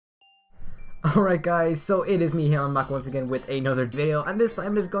Alright guys, so it is me here. I'm back once again with another video, and this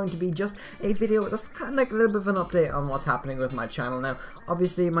time it is going to be just a video that's kind of like a little bit of an update on what's happening with my channel. Now,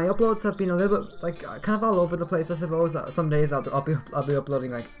 obviously my uploads have been a little bit like kind of all over the place, I suppose. Some days I'll be uploading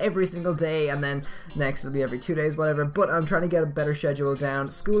like every single day, and then next it'll be every 2 days, whatever. But I'm trying to get a better schedule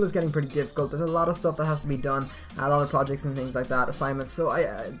down. School is getting pretty difficult. There's a lot of stuff that has to be done, a lot of projects and things like that, assignments. So I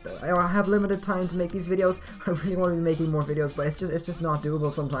have limited time to make these videos. I really want to be making more videos, but it's just not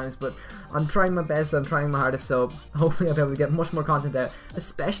doable sometimes. But I'm trying my best, I'm trying my hardest, so hopefully I'll be able to get much more content out,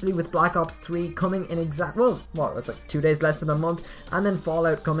 especially with Black Ops 3 coming in it's like 2 days less than a month, and then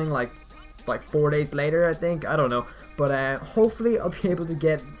Fallout coming like 4 days later, I think. I don't know. But hopefully I'll be able to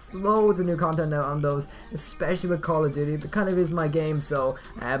get loads of new content out on those, especially with Call of Duty. That kind of is my game, so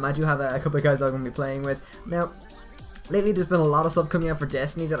I do have a couple of guys I'm going to be playing with. Now, lately there's been a lot of stuff coming out for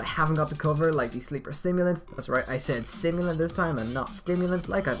Destiny that I haven't got to cover, like the Sleeper Simulant. That's right, I said simulant this time and not stimulant,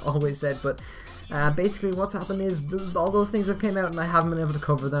 like I've always said. But basically what's happened is all those things have came out and I haven't been able to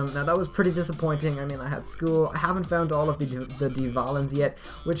cover them. Now that was pretty disappointing. I mean, I had school, I haven't found all of the Devalins yet,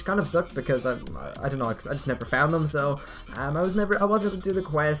 which kind of sucked because I don't know, I just never found them. So I wasn't able to do the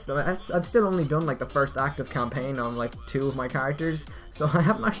quest. I've still only done like the first active campaign on like 2 of my characters, so I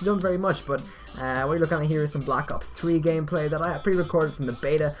haven't actually done very much. But what you're looking at here is some Black Ops 3 gameplay that I pre-recorded from the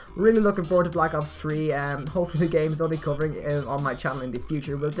beta. Really looking forward to Black Ops 3. Hopefully the games that I'll be covering on my channel in the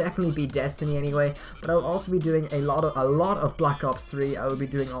future will definitely be Destiny anyway, but I'll also be doing a lot of Black Ops 3. I will be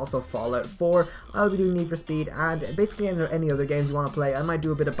doing also Fallout 4. I'll be doing Need for Speed, and basically any other games you want to play. I might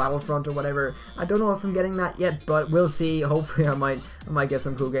do a bit of Battlefront or whatever. I don't know if I'm getting that yet, but we'll see. Hopefully I might get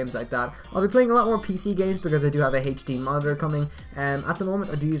some cool games like that. I'll be playing a lot more PC games because I do have a HD monitor coming. At the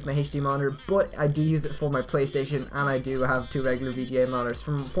moment I do use my HD monitor, but I do use it for my PlayStation, and I do have 2 regular VGA monitors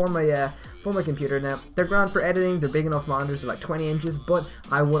for my computer. Now, they're grand for editing, they're big enough monitors, they're like 20 inches, but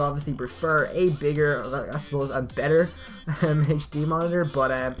I would obviously prefer a bigger, I suppose, a better HD monitor.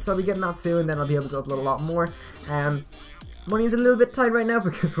 But so I'll be getting that soon, then I'll be able to upload a lot more. Money's a little bit tight right now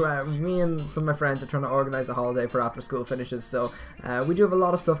because me and some of my friends are trying to organize a holiday for after school finishes, so we do have a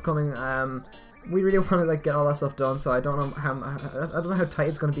lot of stuff coming. We really want to like get all that stuff done, so I don't know how tight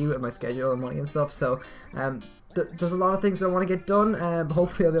it's going to be with my schedule and money and stuff. So there's a lot of things that I want to get done.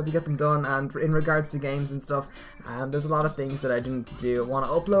 Hopefully I'll be able to get them done. And in regards to games and stuff, there's a lot of things that I didn't want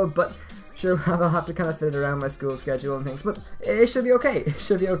to upload, but sure, I'll have to kind of fit it around my school schedule and things, but it should be okay. It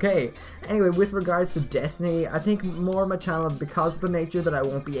should be okay. Anyway, with regards to Destiny, I think more of my channel, because of the nature that I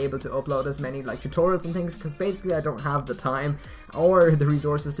won't be able to upload as many like tutorials and things, because basically I don't have the time or the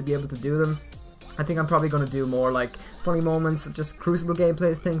resources to be able to do them. I think I'm probably going to do more like funny moments, just Crucible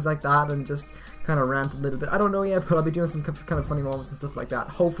gameplays, things like that, and just kind of rant a little bit. I don't know yet, but I'll be doing some kind of funny moments and stuff like that,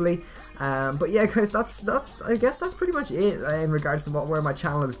 hopefully. But yeah, guys, I guess that's pretty much it in regards to where my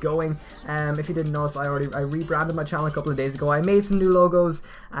channel is going. If you didn't notice, I rebranded my channel a couple of days ago. I made some new logos,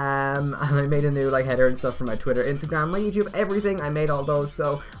 and I made a new like header and stuff for my Twitter, Instagram, my YouTube, everything. I made all those,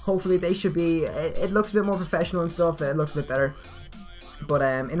 so hopefully they should be. It looks a bit more professional and stuff. It looks a bit better. But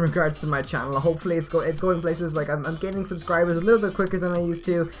in regards to my channel, hopefully it's going places. Like I'm gaining subscribers a little bit quicker than I used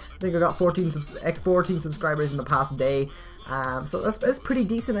to. I think I got 14 subscribers in the past day. So that's pretty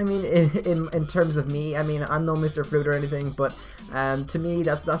decent. I mean, in terms of me, I mean, I'm no Mr. Fruit or anything, but to me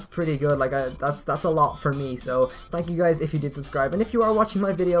that's pretty good. Like that's a lot for me. So thank you guys if you did subscribe, and if you are watching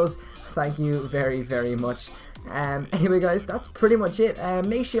my videos, thank you very, very much. Anyway guys, that's pretty much it.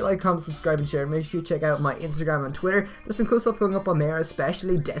 Make sure you like, comment, subscribe, and share. Make sure you check out my Instagram and Twitter. There's some cool stuff going up on there,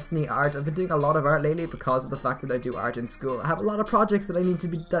 especially Destiny art. I've been doing a lot of art lately because of the fact that I do art in school. I have a lot of projects that need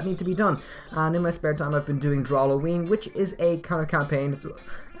to be done, and in my spare time I've been doing Drawloween, which is a kind of campaign.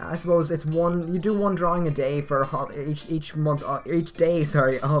 I suppose it's you do one drawing a day for each day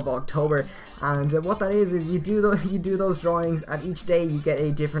of October, and what that is you do those drawings, and each day you get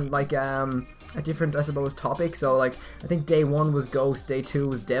a different I suppose topic. So like I think day 1 was Ghost, day 2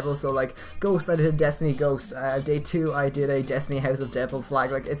 was Devil. So like Ghost, I did a Destiny Ghost. Day 2 I did a Destiny House of Devil's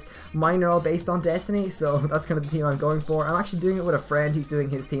Flag. Like mine are all based on Destiny, so that's kind of the theme I'm going for. I'm actually doing it with a friend. He's doing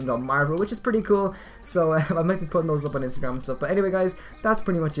his themed on Marvel, which is pretty cool. So I might be putting those up on Instagram and stuff. But anyway guys, that's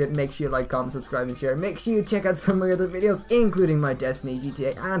pretty much it. Make sure you like, comment, subscribe, and share. Make sure you check out some of my other videos, including my Destiny,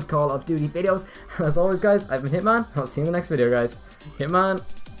 GTA, and Call of Duty videos. As always guys, I've been Hitman. I'll see you in the next video guys. Hitman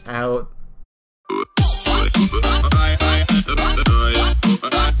out.